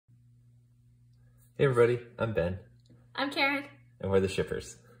Hey everybody, I'm Ben. I'm Karen. And we're the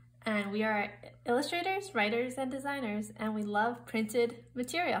Shippers. And we are illustrators, writers, and designers, and we love printed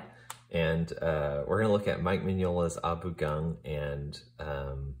material. And we're going to look at Mike Mignola's Abu Gung and,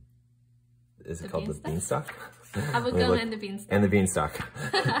 is it called the Beanstalk? Abu Gung and the Beanstalk. And the Beanstalk.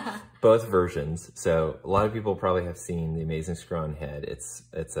 Both versions. So a lot of people probably have seen The Amazing Screw-On Head. It's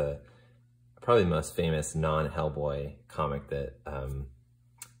probably the most famous non-Hellboy comic that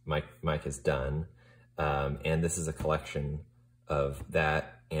Mike has done. And this is a collection of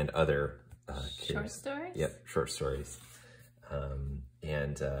that and other short stories? Yep, short stories. So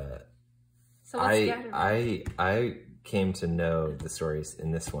what's I came to know the stories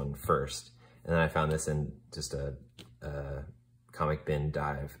in this one first, and then I found this in just a comic bin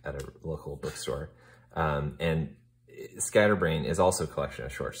dive at a local bookstore. And Scatterbrain is also a collection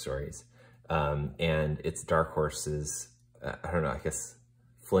of short stories, and it's Dark Horse's, I don't know, I guess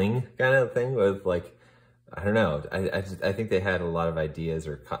fling kind of thing with like, I don't know. I think they had a lot of ideas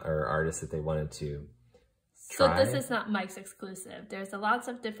or artists that they wanted to try. So this is not Mike's exclusive. There's lots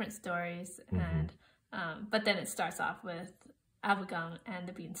of different stories, and but then it starts off with Abu Gung and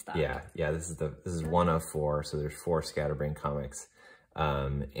the Beanstalk. Yeah. This is one of four. So there's 4 Scatterbrain comics,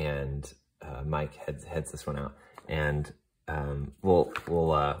 and Mike heads this one out, and we'll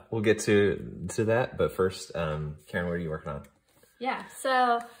get to that. But first, Karen, what are you working on? Yeah.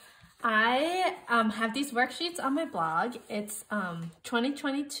 So I have these worksheets on my blog. It's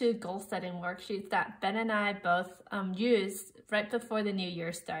 2022 goal setting worksheets that Ben and I both used right before the new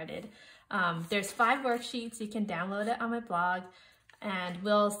year started. There's 5 worksheets. You can download it on my blog, and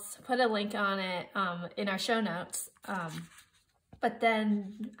we'll put a link on it in our show notes. But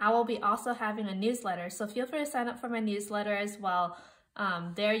then I will be also having a newsletter, so feel free to sign up for my newsletter as well.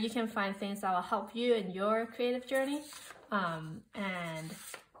 There you can find things that will help you in your creative journey. And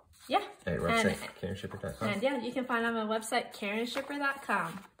yeah. At your website, KarenShipper.com. And yeah, you can find on my website,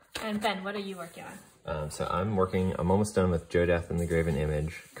 KarenShipper.com. And Ben, what are you working on? So I'm almost done with Joe Death and the Graven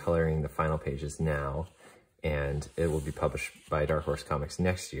Image, coloring the final pages now, and it will be published by Dark Horse Comics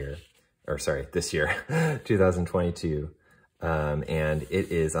this year, 2022. And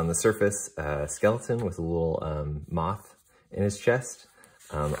it is on the surface, a skeleton with a little moth in his chest.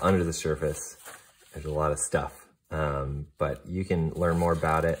 Under the surface, there's a lot of stuff. But you can learn more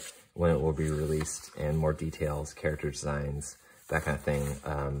about it when it will be released, and more details, character designs, that kind of thing,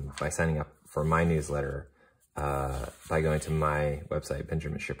 by signing up for my newsletter, by going to my website,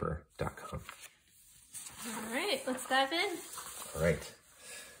 benjaminshipper.com. All right, let's dive in. All right.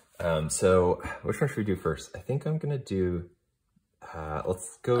 So which one should we do first? I think I'm going to do,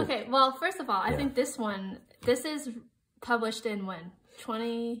 let's go. Okay, well, first of all, I think this is published in when?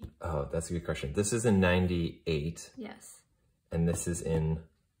 20? Oh, that's a good question. This is in 98. Yes. And this is in,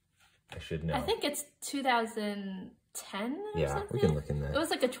 I should know. I think it's 2010 or yeah, something? We can look in that. It was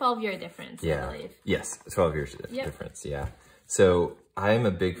like a 12-year difference, I believe. Yes, 12 years difference, yeah. So I'm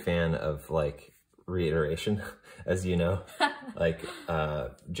a big fan of like reiteration, as you know. Like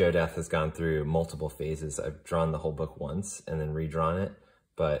Joe Death has gone through multiple phases. I've drawn the whole book once and then redrawn it.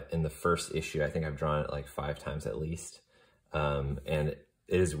 But in the first issue, I think I've drawn it like 5 times at least. And it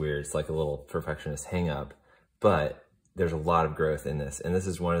is weird. It's like a little perfectionist hang up, but there's a lot of growth in this. And this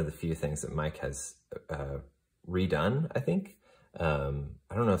is one of the few things that Mike has redone, I think. I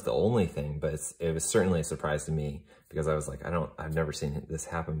don't know if the only thing, but it was certainly a surprise to me, because I was like, I've never seen this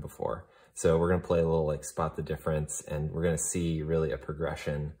happen before. So we're going to play a little like spot the difference, and we're going to see really a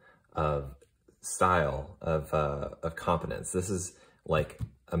progression of style, of competence. This is like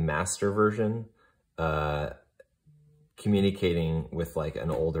a master version, communicating with like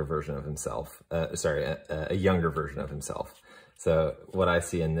an older version of himself, a younger version of himself. So what I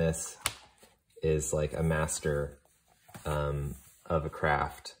see in this is like a master of a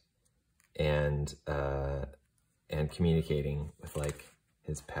craft, and communicating with like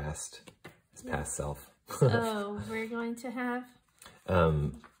his past self. So we're going to have...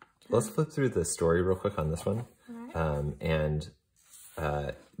 let's flip through the story real quick on this one. All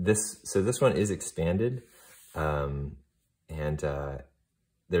right. This one is expanded. And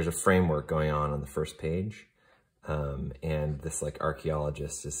there's a framework going on the first page, and this like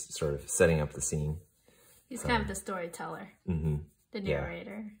archaeologist is sort of setting up the scene. He's kind of the storyteller, the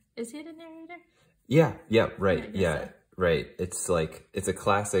narrator. Yeah. Is he the narrator? Yeah, right, yeah, so. Right. It's like, it's a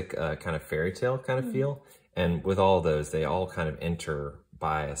classic kind of fairy tale kind of feel, and with all those, they all kind of enter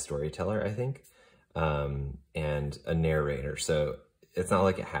by a storyteller, I think, and a narrator. So it's not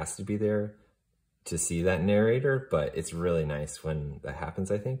like it has to be there to see that narrator, but it's really nice when that happens,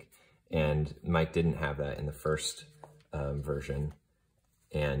 I think. And Mike didn't have that in the first version.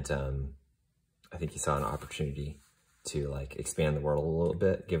 And I think he saw an opportunity to like expand the world a little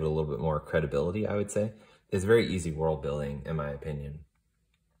bit, give it a little bit more credibility, I would say. It's very easy world building, in my opinion,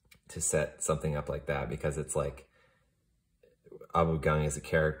 to set something up like that, because it's like Abu Gung is a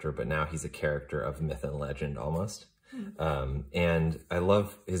character, but now he's a character of myth and legend almost. And I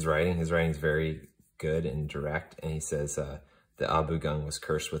love his writing. His writing is very good and direct, and he says that Abu Gung was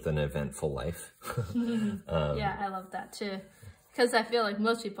cursed with an eventful life. Yeah, I love that too, because I feel like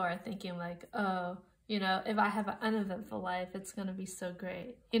most people are thinking like, oh, you know, if I have an uneventful life, it's gonna be so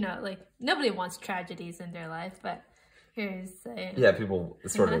great. You know, like nobody wants tragedies in their life, but here's saying, yeah, people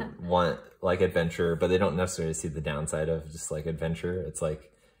sort of want like adventure, but they don't necessarily see the downside of just like adventure. It's like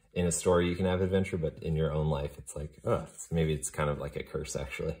in a story you can have adventure, but in your own life, it's like, oh, maybe it's kind of like a curse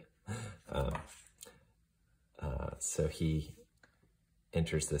actually. So he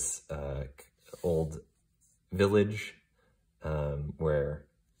enters this old village where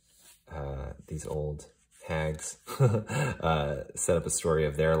these old hags set up a story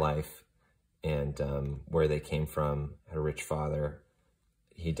of their life and where they came from. Had a rich father.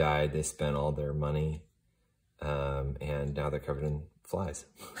 He died. They spent all their money, and now they're covered in flies.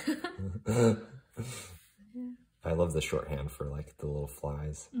 I love the shorthand for like the little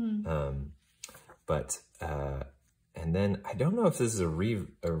flies. And then I don't know if this is a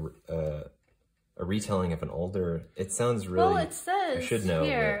retelling of an older. It sounds really. Well, it says I should know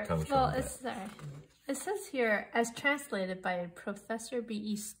here, where it comes from. It says here as translated by Professor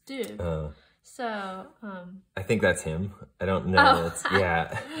B.E. Stu. So I think that's him. I don't know. Oh. It's,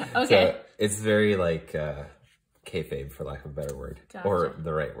 yeah. Okay. So it's very like kayfabe, for lack of a better word, Gotcha. or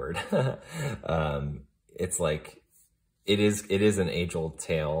the right word. It's like it is an age-old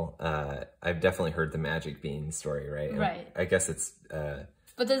tale. I've definitely heard the magic bean story, right? Right. I guess it's.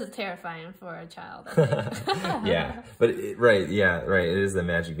 But this is terrifying for a child, I think. Yeah, but right. It is the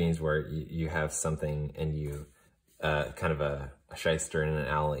magic beans where you have something and you kind of a shyster in an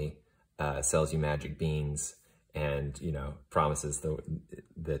alley sells you magic beans and, you know, promises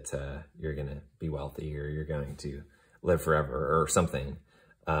that you're going to be wealthy or you're going to live forever or something.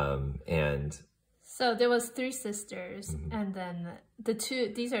 And so there was 3 sisters, and then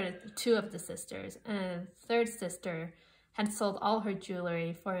these are 2 of the sisters, and the third sister had sold all her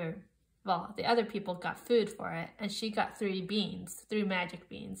jewelry for, well, the other people got food for it, and she got 3 magic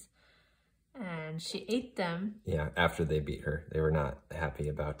beans, and she ate them. Yeah, after they beat her. They were not happy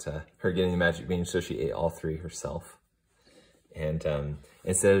about her getting the magic beans, so she ate all 3 herself. And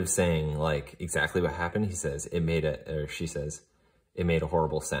instead of saying, like, exactly what happened, she says, it made a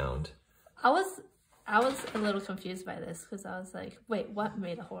horrible sound. I was a little confused by this, because I was like, wait, what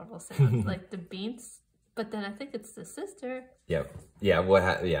made a horrible sound? Like the beans? But then I think it's the sister. Yep. Yeah.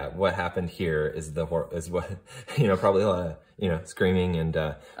 What happened here is what you know, probably a lot of, you know, screaming and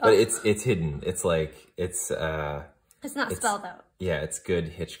but it's hidden. It's like it's not spelled out. Yeah, it's good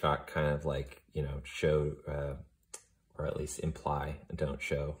Hitchcock kind of like, you know, show or at least imply and don't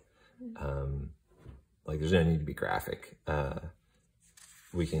show. Like there's no need to be graphic.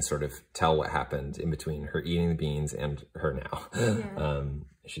 We can sort of tell what happened in between her eating the beans and her now. Yeah.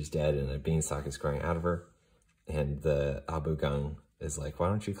 She's dead and a beanstalk is growing out of her. And the Abu Gung is like, why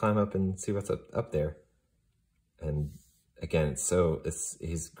don't you climb up and see what's up there? And again,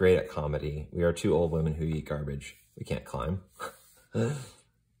 he's great at comedy. We are 2 old women who eat garbage. We can't climb. And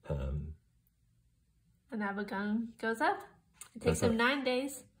Abu Gung goes up. It takes him 9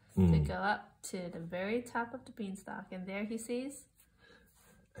 days to go up to the very top of the beanstalk. And there he sees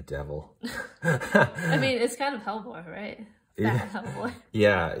a devil. I mean, it's kind of Hellboy, right? Hellboy.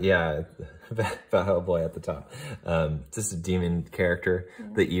 Yeah. About Hellboy at the top. Just a demon character.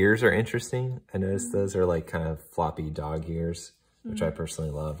 The ears are interesting. I noticed those are like kind of floppy dog ears, which I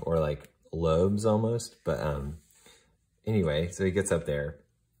personally love, or like lobes almost. But anyway, so he gets up there.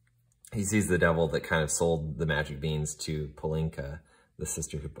 He sees the devil that kind of sold the magic beans to Polinka, the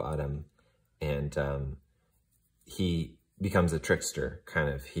sister who bought him, and he becomes a trickster, kind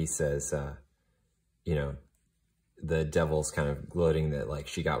of. He says, you know, the devil's kind of gloating that, like,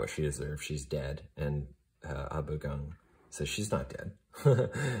 she got what she deserved. She's dead. And Abu Gung says, she's not dead.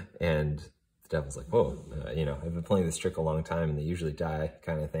 And the devil's like, whoa, you know, I've been playing this trick a long time and they usually die,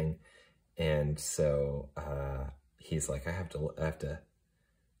 kind of thing. And so he's like, I have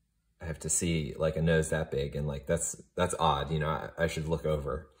to see, like, a nose that big. And, like, that's odd, you know, I should look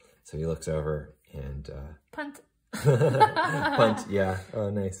over. So he looks over and... Punt. Punt, yeah. Oh,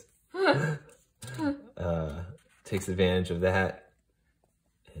 nice. Takes advantage of that,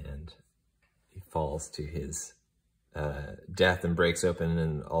 and he falls to his death and breaks open,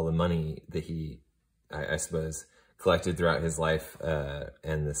 and all the money that he, I suppose, collected throughout his life,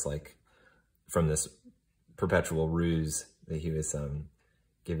 and this like from this perpetual ruse that he was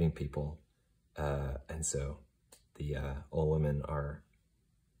giving people. And so the old women are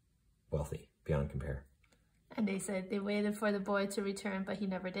wealthy beyond compare. And they said they waited for the boy to return, but he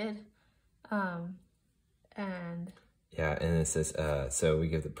never did. And yeah, and it says, so we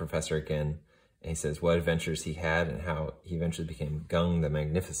give the professor again, and he says what adventures he had and how he eventually became Gung the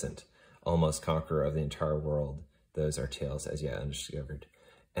Magnificent, almost conqueror of the entire world. Those are tales as yet undiscovered.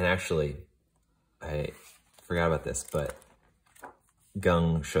 And actually, I forgot about this, but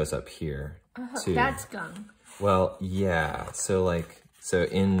Gung shows up here too. That's Gung. Well, yeah. So like, so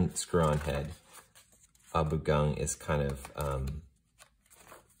in Screw On Head, Abu Gung is kind of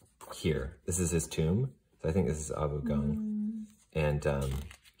here. This is his tomb. So I think this is Abu Gung. And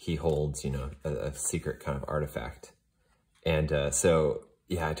he holds, you know, a secret kind of artifact. And so,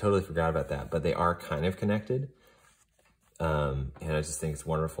 yeah, I totally forgot about that. But they are kind of connected. And I just think it's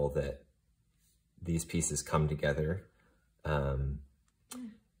wonderful that these pieces come together.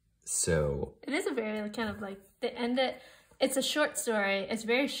 So it is a very kind of like, they end it, it's a short story, it's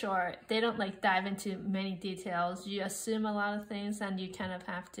very short, they don't like dive into many details, you assume a lot of things and you kind of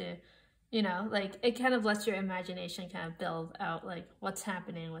have to, you know, like it kind of lets your imagination kind of build out like what's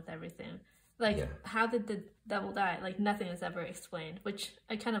happening with everything. Like, yeah. How did the devil die? Like, nothing is ever explained, which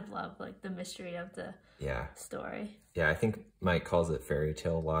I kind of love, like, the mystery of the story. Yeah, I think Mike calls it fairy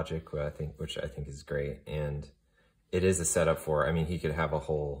tale logic, which I think is great. And it is a setup for, I mean, he could have a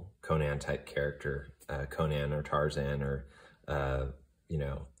whole Conan-type character, Conan or Tarzan or, you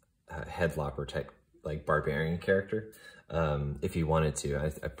know, Headlopper-type, like, barbarian character, if he wanted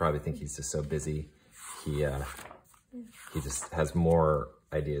to. I probably think he's just so busy. He just has more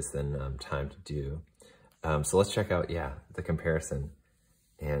ideas than time to do. So let's check out, the comparison.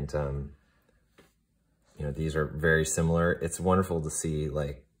 And, you know, these are very similar. It's wonderful to see,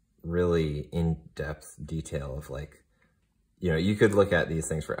 like, really in-depth detail of, like, you know, you could look at these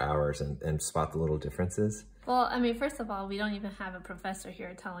things for hours and spot the little differences. Well, I mean, first of all, we don't even have a professor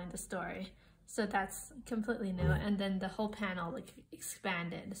here telling the story. So that's completely new. And then the whole panel, like,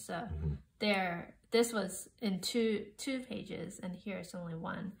 expanded. So this was in two pages, and here it's only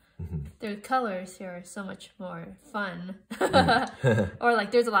one. The colors here are so much more fun. Or,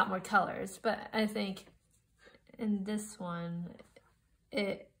 like, there's a lot more colors. But I think in this one,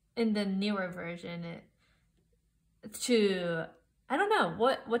 in the newer version, I don't know,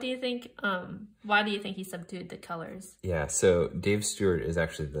 what do you think, why do you think he subdued the colors? Yeah, so Dave Stewart is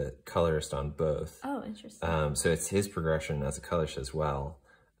actually the colorist on both. Oh, interesting. So it's his progression as a colorist as well.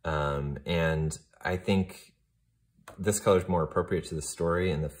 And I think this color is more appropriate to the story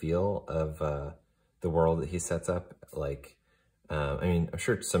and the feel of the world that he sets up. Like, I mean, I'm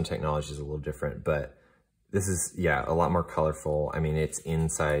sure some technology is a little different, but this is, a lot more colorful. I mean, it's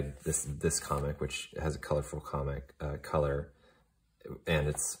inside this comic, which has a colorful comic color, and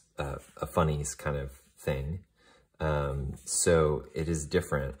it's a funnies kind of thing. So it is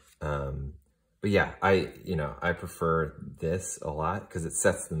different. But yeah, I prefer this a lot because it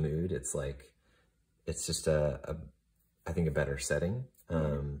sets the mood. It's like, it's just I think a better setting.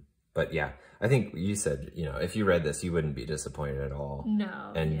 But yeah, I think you said, you know, if you read this, you wouldn't be disappointed at all.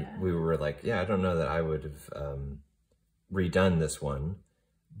 No. And we were like, I don't know that I would have redone this one,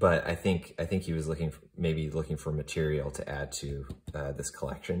 but I think he was maybe looking for material to add to this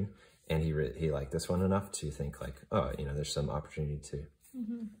collection, and he liked this one enough to think like, oh, you know, there's some opportunity to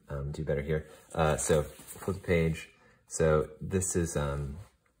do better here. So flip the page. So this is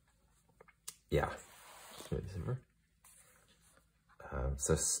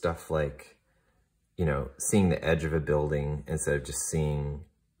so stuff like, you know, seeing the edge of a building instead of just seeing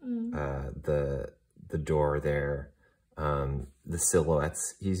the door there. The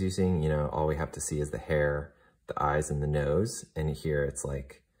silhouettes he's using, you know, all we have to see is the hair, the eyes, and the nose. And here it's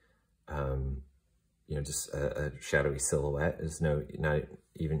like, you know, just a shadowy silhouette. There's not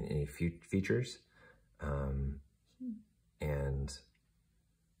even any features. And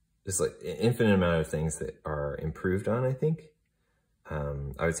just like an infinite amount of things that are improved on, I think.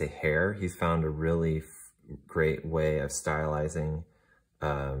 I would say hair, he's found a really great way of stylizing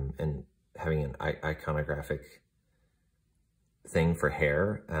and having an iconographic thing for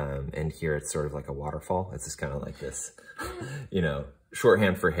hair. And here it's sort of like a waterfall. It's just kind of like this, you know,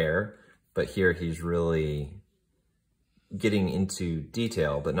 shorthand for hair. But here he's really getting into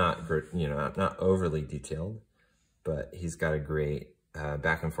detail, but not, you know, not overly detailed. But he's got a great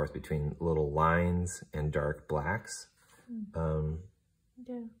back and forth between little lines and dark blacks.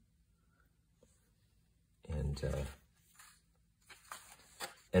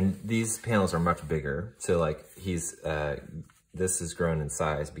 And these panels are much bigger. So like he's this has grown in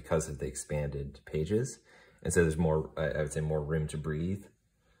size because of the expanded pages. And so there's more, I would say, more room to breathe.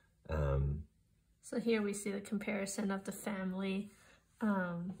 So here we see the comparison of the family.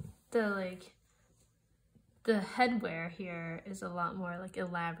 The headwear here is a lot more like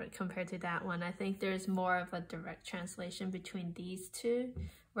elaborate compared to that one. I think there's more of a direct translation between these two,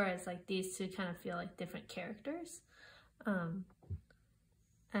 whereas like these two kind of feel like different characters. And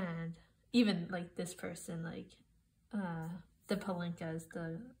even like this person, like the Palinka is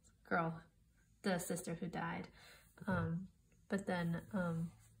the girl, the sister who died. But then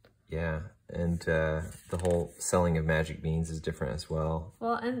yeah, and the whole selling of magic beans is different as well.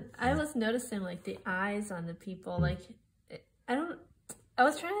 well, and I was noticing like the eyes on the people, like I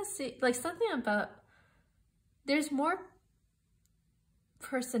was trying to see like something about there's more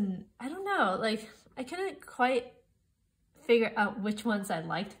I don't know, like I couldn't quite figure out which ones I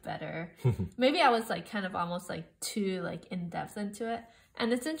liked better. Maybe I was like kind of almost like too like in depth into it.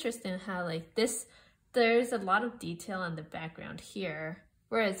 And it's interesting how like there's a lot of detail on the background here.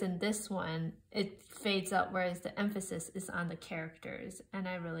 Whereas in this one, it fades out, whereas the emphasis is on the characters. And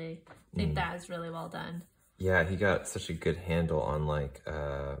I really think that is really well done. Yeah, he got such a good handle on like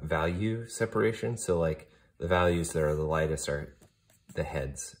value separation. So like the values that are the lightest are the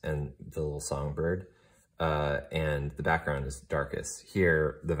heads and the little songbird. And the background is darkest.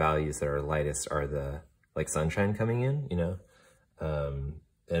 Here, the values that are lightest are the like sunshine coming in, you know? And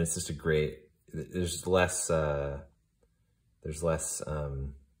it's just a great, there's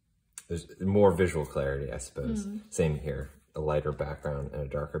more visual clarity, I suppose. Same here, a lighter background and a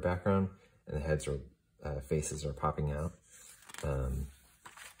darker background, and the heads are, faces are popping out.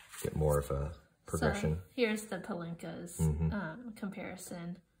 Get more of a progression. So here's the Palinka's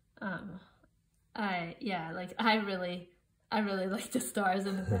comparison. I really like the stars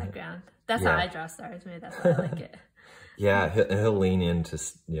in the background. That's how I draw stars. Maybe that's why I like it. Yeah, he'll lean into,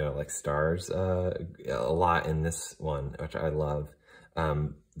 you know, like stars a lot in this one, which I love.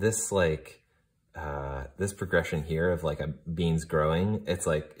 This like this progression here of like a beans growing, it's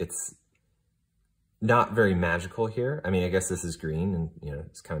like it's not very magical here. I mean, I guess this is green and, you know,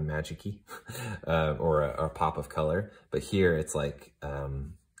 it's kind of magic-y or a pop of color. But here it's like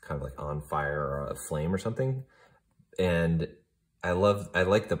kind of like on fire or a flame or something. And I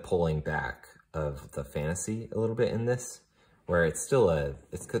like the pulling back of the fantasy a little bit in this, where it's still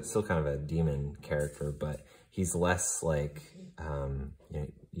kind of a demon character, but he's less like, you know,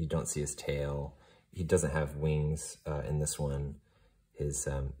 you don't see his tail. He doesn't have wings in this one. His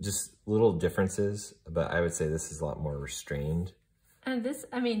just little differences, but I would say this is a lot more restrained. And this,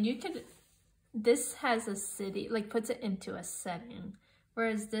 I mean, this has a city, like puts it into a setting.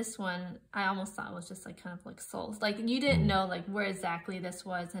 Whereas this one, I almost thought was just like kind of like Souls. Like you didn't know like where exactly this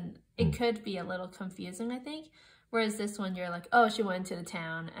was, and it could be a little confusing, I think. Whereas this one, you're like, oh, she went into the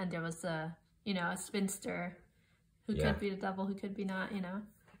town and there was a spinster who could be the devil, who could be not, you know?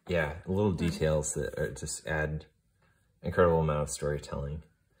 Yeah, little details that just add incredible amount of storytelling.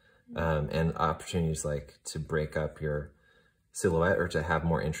 And opportunities like to break up your silhouette or to have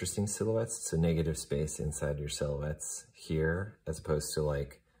more interesting silhouettes. So negative space inside your silhouettes here, as opposed to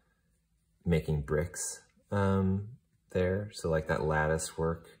like making bricks there. So like that lattice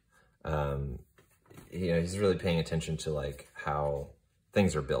work, you know, he's really paying attention to like how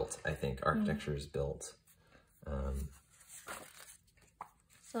things are built. I think architecture is built.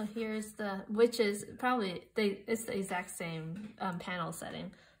 So here's which is probably, it's the exact same panel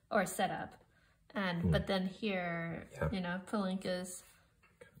setting or setup. And, but then here, you know, Palinka's,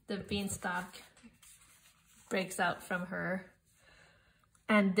 the beanstalk breaks out from her.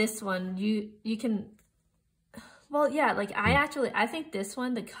 And this one, you can, well, yeah, like I think this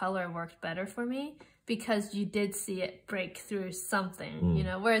one, the color worked better for me because you did see it break through something, you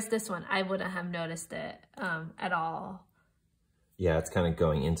know, whereas this one, I wouldn't have noticed it at all. Yeah, it's kind of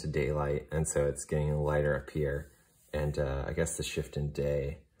going into daylight, and so it's getting lighter up here. And I guess the shift in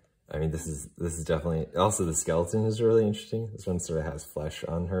day, I mean, this is definitely, also the skeleton is really interesting. This one sort of has flesh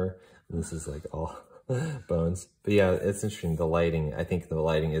on her, and this is like all bones. But yeah, it's interesting. The lighting, I think the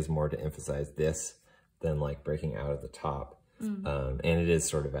lighting is more to emphasize this than like breaking out of the top. And it is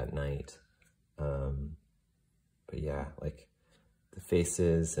sort of at night. But yeah, like the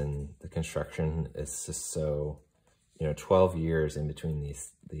faces and the construction is just so, you know, 12 years in between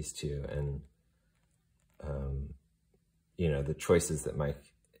these two. And, you know, the choices that Mike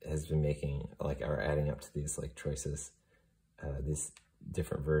has been making, like, are adding up to these, like, choices, these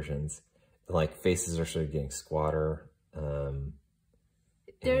different versions. Like, faces are sort of getting squatter.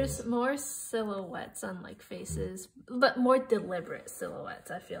 There's more silhouettes on, like, faces, but more deliberate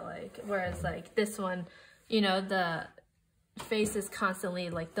silhouettes, I feel like. Whereas, like, this one, you know, face is constantly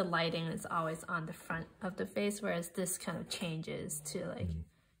like the lighting is always on the front of the face, whereas this kind of changes to like,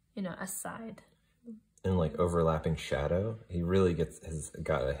 you know, a side. And like overlapping shadow, he really has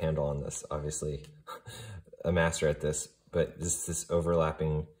got a handle on this. Obviously, a master at this. But this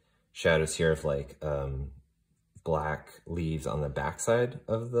overlapping shadows here of like black leaves on the backside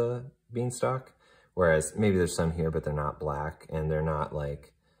of the beanstalk, whereas maybe there's some here, but they're not black, and they're not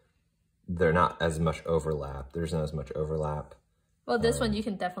as much overlap. There's not as much overlap. Well, this one you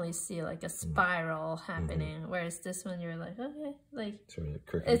can definitely see like a spiral happening, whereas this one you're like, okay, like sort of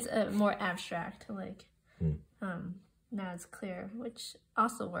crooked. It's more abstract, like now it's clear, which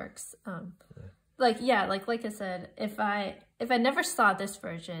also works. Like I said, if I never saw this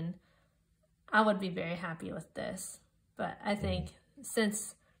version, I would be very happy with this. But I think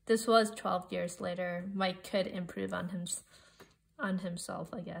since this was 12 years later, Mike could improve on himself,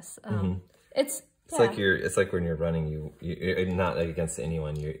 I guess. It's like when you're running, you're not against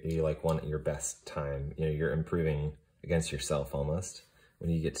anyone. You like want your best time. You know, you're improving against yourself almost when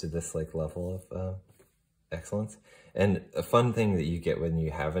you get to this like level of excellence. And a fun thing that you get when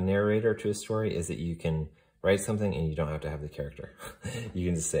you have a narrator to a story is that you can write something and you don't have to have the character. You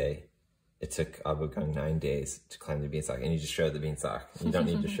can just say, it took Abu Gung 9 days to climb the beanstalk, and you just show the beanstalk. You don't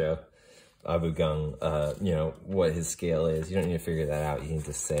need to show Abu Gung, you know, what his scale is. You don't need to figure that out. You can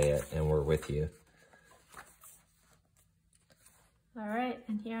just say it, and we're with you. All right,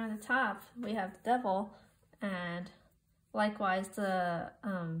 and here on the top, we have the devil, and likewise the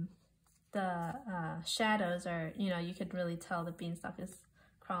shadows are, you know, you could really tell the beanstalk is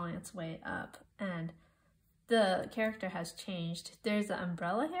crawling its way up, and the character has changed. There's an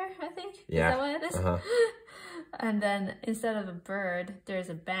umbrella here, I think. Yeah. Is that what it is? And then instead of a bird, there's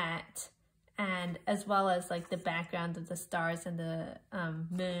a bat, and as well as like the background of the stars and the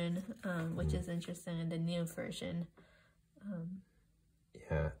moon, which is interesting in the new version.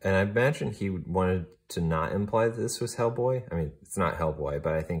 Yeah, and I imagine he wanted to not imply that this was Hellboy. I mean, it's not Hellboy,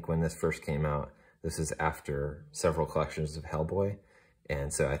 but I think when this first came out, this is after several collections of Hellboy,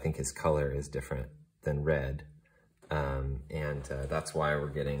 and so I think his color is different than red, and that's why we're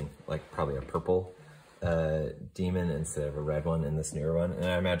getting like probably a purple demon instead of a red one in this newer one. And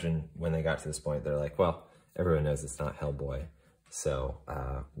I imagine when they got to this point, they're like, well, everyone knows it's not Hellboy, so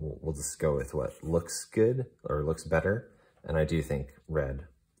we'll just go with what looks good or looks better. And I do think red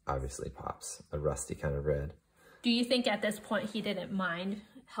obviously pops, a rusty kind of red. Do you think at this point he didn't mind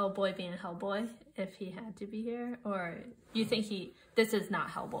Hellboy being Hellboy if he had to be here? Or you think this is not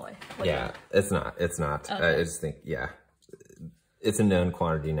Hellboy? Yeah, it's not. Okay. I just think, yeah, it's a known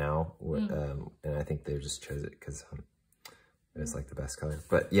quantity now. And I think they just chose it because it's like the best color.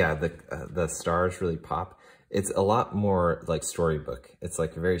 But yeah, the stars really pop. It's a lot more like storybook. It's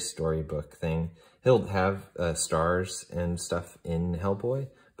like a very storybook thing. He'll have stars and stuff in Hellboy,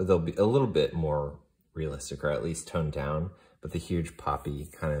 but they'll be a little bit more realistic, or at least toned down. But the huge poppy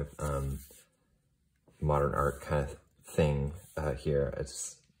kind of modern art kind of thing here, I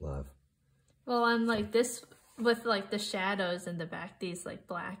just love. Well, and like this with like the shadows in the back, these like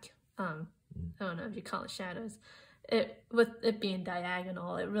black, I don't know if you call it shadows. With it being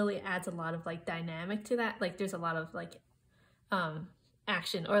diagonal, it really adds a lot of like dynamic to that. Like there's a lot of like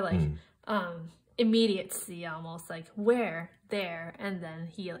action or like immediacy, almost like where there, and then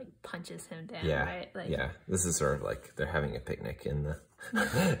he like punches him down. Yeah, right? Like, yeah. This is sort of like they're having a picnic in the.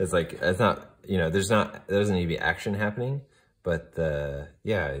 It's like it's not, you know, there doesn't need to be action happening, but that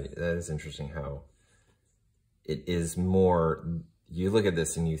is interesting how it is more. You look at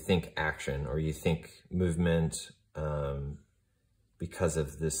this and you think action or you think movement because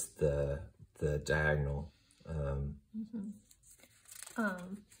of this the diagonal.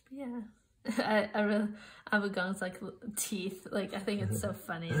 Yeah. I really, Abu Gung's like teeth, like I think it's so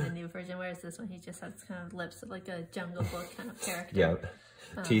funny in the new version, whereas this one he just has kind of lips like a Jungle Book kind of character.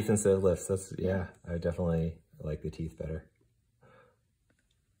 Yeah, teeth instead of lips. That's I definitely like the teeth better.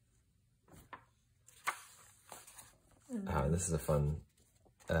 This is a fun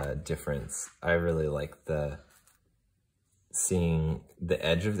difference. I really like seeing the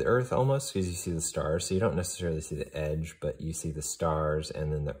edge of the earth almost, because you see the stars, so you don't necessarily see the edge, but you see the stars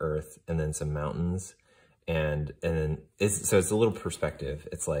and then the earth and then some mountains, and then it's a little perspective.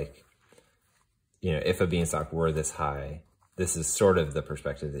 It's like, you know, if a beanstalk were this high, this is sort of the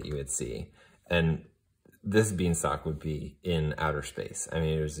perspective that you would see, and this beanstalk would be in outer space. I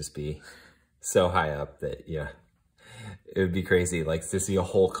mean, it would just be so high up that it would be crazy, like to see a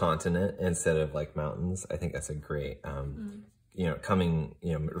whole continent instead of like mountains. I think that's a great, you know,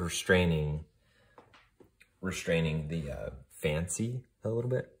 restraining the fancy a little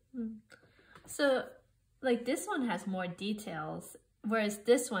bit. So like this one has more details, whereas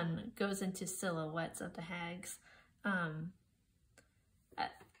this one goes into silhouettes of the hags.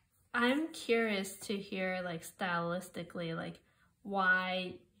 I'm curious to hear, like, stylistically, like,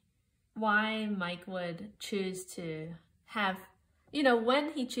 why Mike would choose to have, you know,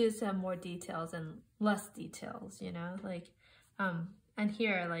 when he chooses to have more details and less details, you know, like, and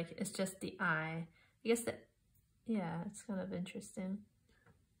here, like, it's just the eye. I guess that, yeah, it's kind of interesting.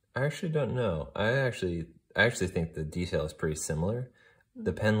 I actually don't know. I actually think the detail is pretty similar.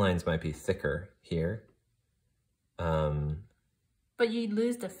 The pen lines might be thicker here. But you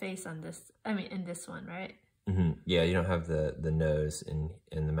lose the face on this, I mean, in this one, right? Mm-hmm. Yeah, you don't have the nose in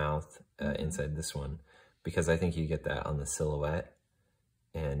the mouth inside this one, because I think you get that on the silhouette.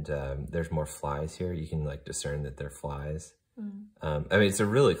 And there's more flies here. You can, like, discern that they're flies. I mean, it's a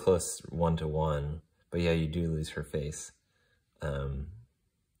really close 1-to-1, but yeah, you do lose her face.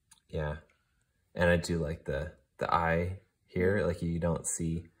 Yeah, and I do like the eye here. Like, you don't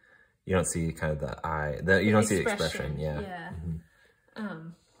see kind of the eye. You don't see the expression. Yeah. Yeah.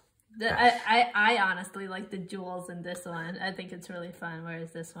 I honestly like the jewels in this one. I think it's really fun.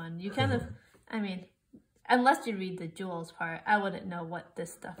 Whereas this one, you kind of, I mean, unless you read the jewels part, I wouldn't know what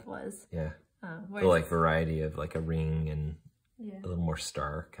this stuff was. Yeah. The, like, variety of, like, a ring and a little more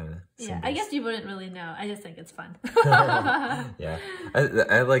star kind of symbols. Yeah, I guess you wouldn't really know. I just think it's fun. Yeah.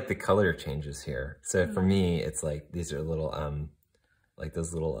 I like the color changes here. So for me, it's like, these are little, like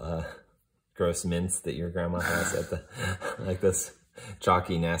those little gross mints that your grandma has at the, like those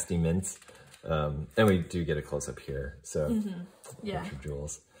chalky, nasty mints. And we do get a close-up here. So, a bunch of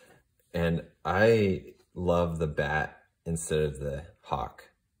jewels. And I love the bat instead of the hawk.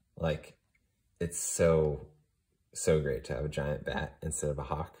 Like, it's so great to have a giant bat instead of a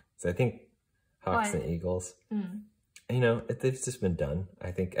hawk. So I think hawks and eagles, you know, they've just been done.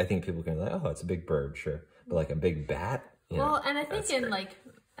 I think people can be like, oh, it's a big bird, sure. But, like, a big bat, you know, and I think in, like,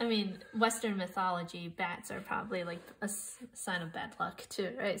 I mean, Western mythology, bats are probably, like, a sign of bad luck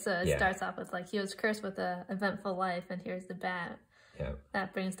too, right? So it starts off with, like, he was cursed with an eventful life, and here's the bat. Yeah.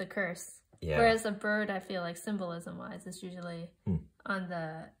 That brings the curse. Yeah. Whereas a bird, I feel like symbolism-wise, is usually on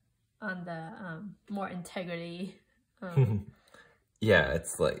the more integrity. Yeah,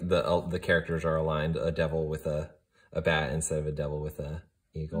 it's like the characters are aligned. A devil with a bat instead of a devil with a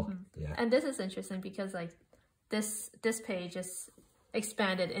eagle. Yeah. And this is interesting because, like, this page is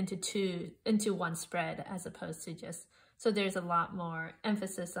expanded into one spread as opposed to just, so there's a lot more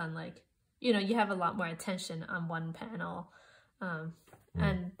emphasis on, like, you know, you have a lot more attention on one panel.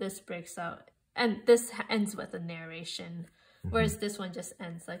 And this breaks out, and this ends with a narration, whereas this one just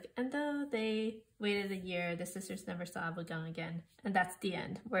ends like, and though they waited a year, the sisters never saw Abu Gung again, and that's the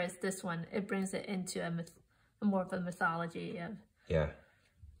end. Whereas this one, it brings it into a more of a mythology of. Yeah,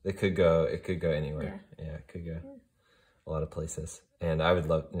 it could go anywhere. Yeah, it could go a lot of places. And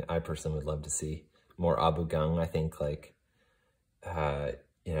I personally would love to see more Abu Gung. I think, like,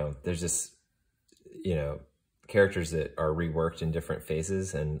 you know, there's just, you know, characters that are reworked in different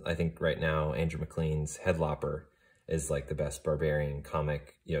phases, and I think right now Andrew MacLean's Headlopper is, like, the best barbarian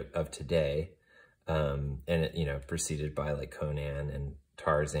comic, you know, of today, and it, you know, preceded by, like, Conan and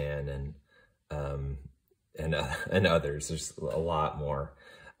Tarzan and others. There's a lot more,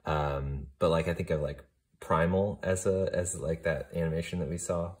 but, like, I think of, like, Primal as like that animation that we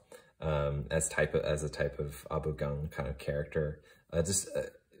saw, as a type of Abu Gung kind of character.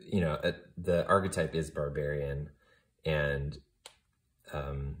 You know, the archetype is barbarian and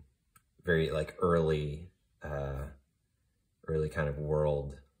very, like, early kind of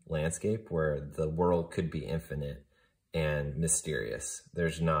world landscape where the world could be infinite and mysterious.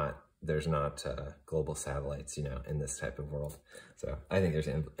 There's not global satellites, you know, in this type of world. So I think there's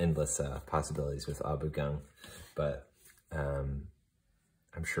endless possibilities with Abu Gung, but I'm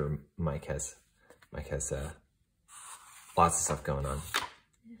sure Mike has lots of stuff going on.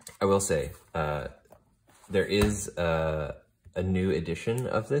 I will say, there is a new edition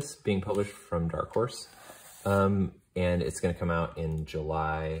of this being published from Dark Horse, and it's going to come out in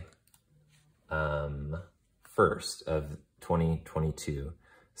July 1st of 2022.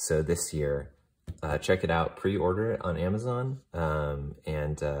 So this year, check it out, pre-order it on Amazon,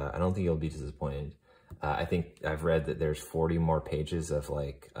 and I don't think you'll be disappointed. I think I've read that there's 40 more pages of,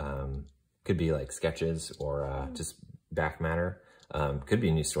 like, could be, like, sketches or just back matter. Could be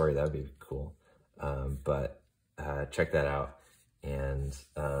a new story, that would be cool. But check that out, and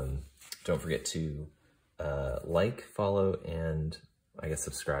don't forget to like, follow, and I guess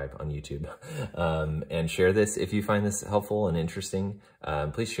subscribe on YouTube, and share this if you find this helpful and interesting.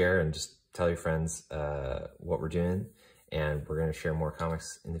 Please share and just tell your friends what we're doing, and we're going to share more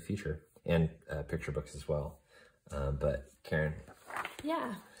comics in the future. and picture books as well. But Karen.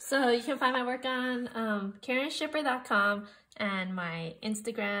 Yeah, so you can find my work on KarenShipper.com and my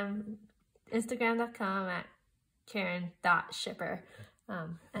Instagram.com at Karen.shipper.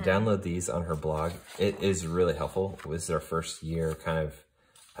 Download these on her blog. It is really helpful. It was our first year kind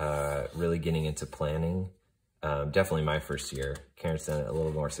of really getting into planning. Definitely my first year. Karen's done it a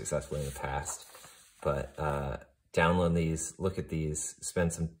little more successfully in the past. But download these, look at these,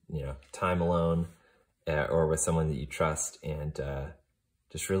 spend some time alone or with someone that you trust, and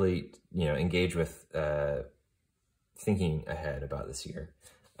just really engage with thinking ahead about this year.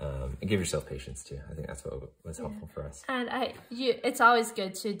 And give yourself patience too. I think that's what was helpful for us. And it's always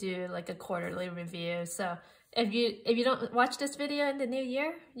good to do like a quarterly review. So if you don't watch this video in the new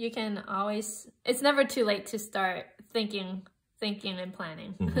year, you can always. It's never too late to start thinking and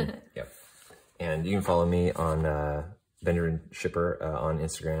planning. Mm-hmm. Yep. And you can follow me on Benjamin Shipper on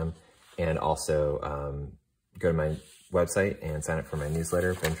Instagram, and also go to my website and sign up for my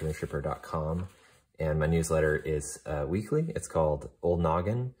newsletter, benjaminshipper.com. And my newsletter is weekly. It's called Old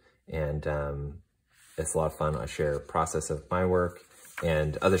Noggin, and it's a lot of fun. I share a process of my work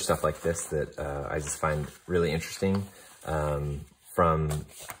and other stuff like this that I just find really interesting, from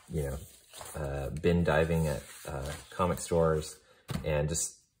bin diving at comic stores, and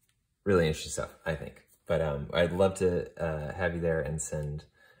just really interesting stuff, I think. But I'd love to have you there and send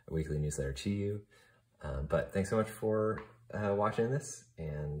a weekly newsletter to you. But thanks so much for watching this,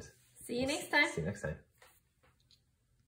 and see you next time. See you next time.